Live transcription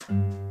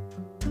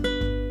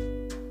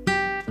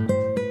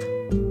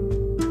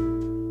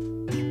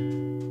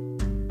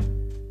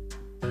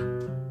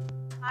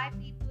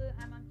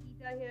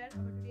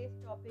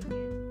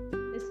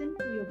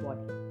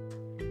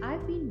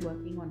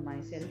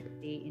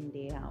in,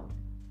 day out.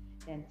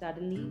 Then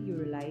suddenly you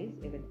realize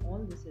even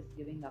all this is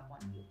giving up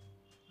on you.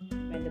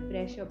 When the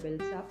pressure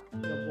builds up,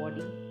 your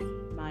body,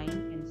 mind,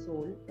 and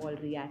soul all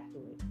react to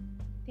it.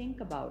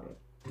 Think about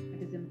it.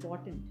 It is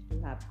important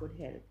to have good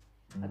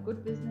health, a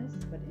good business,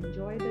 but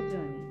enjoy the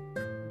journey.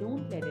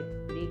 Don't let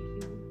it break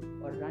you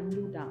or run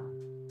you down.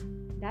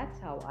 That's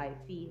how I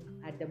feel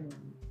at the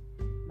moment.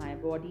 My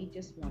body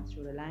just wants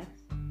to relax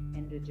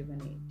and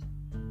rejuvenate.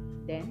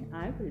 Then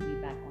I will be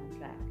back on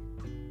track.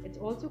 It's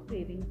also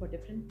craving for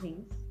different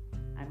things.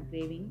 I'm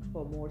craving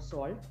for more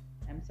salt.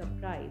 I'm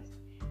surprised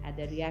at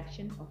the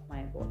reaction of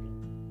my body.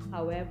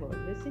 However,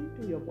 listen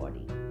to your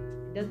body.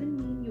 It doesn't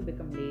mean you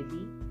become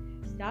lazy.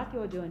 Start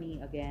your journey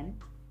again,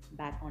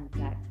 back on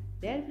track.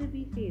 There will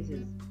be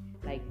phases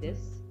like this.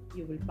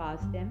 You will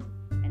pass them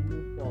and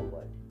move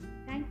forward.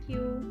 Thank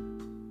you.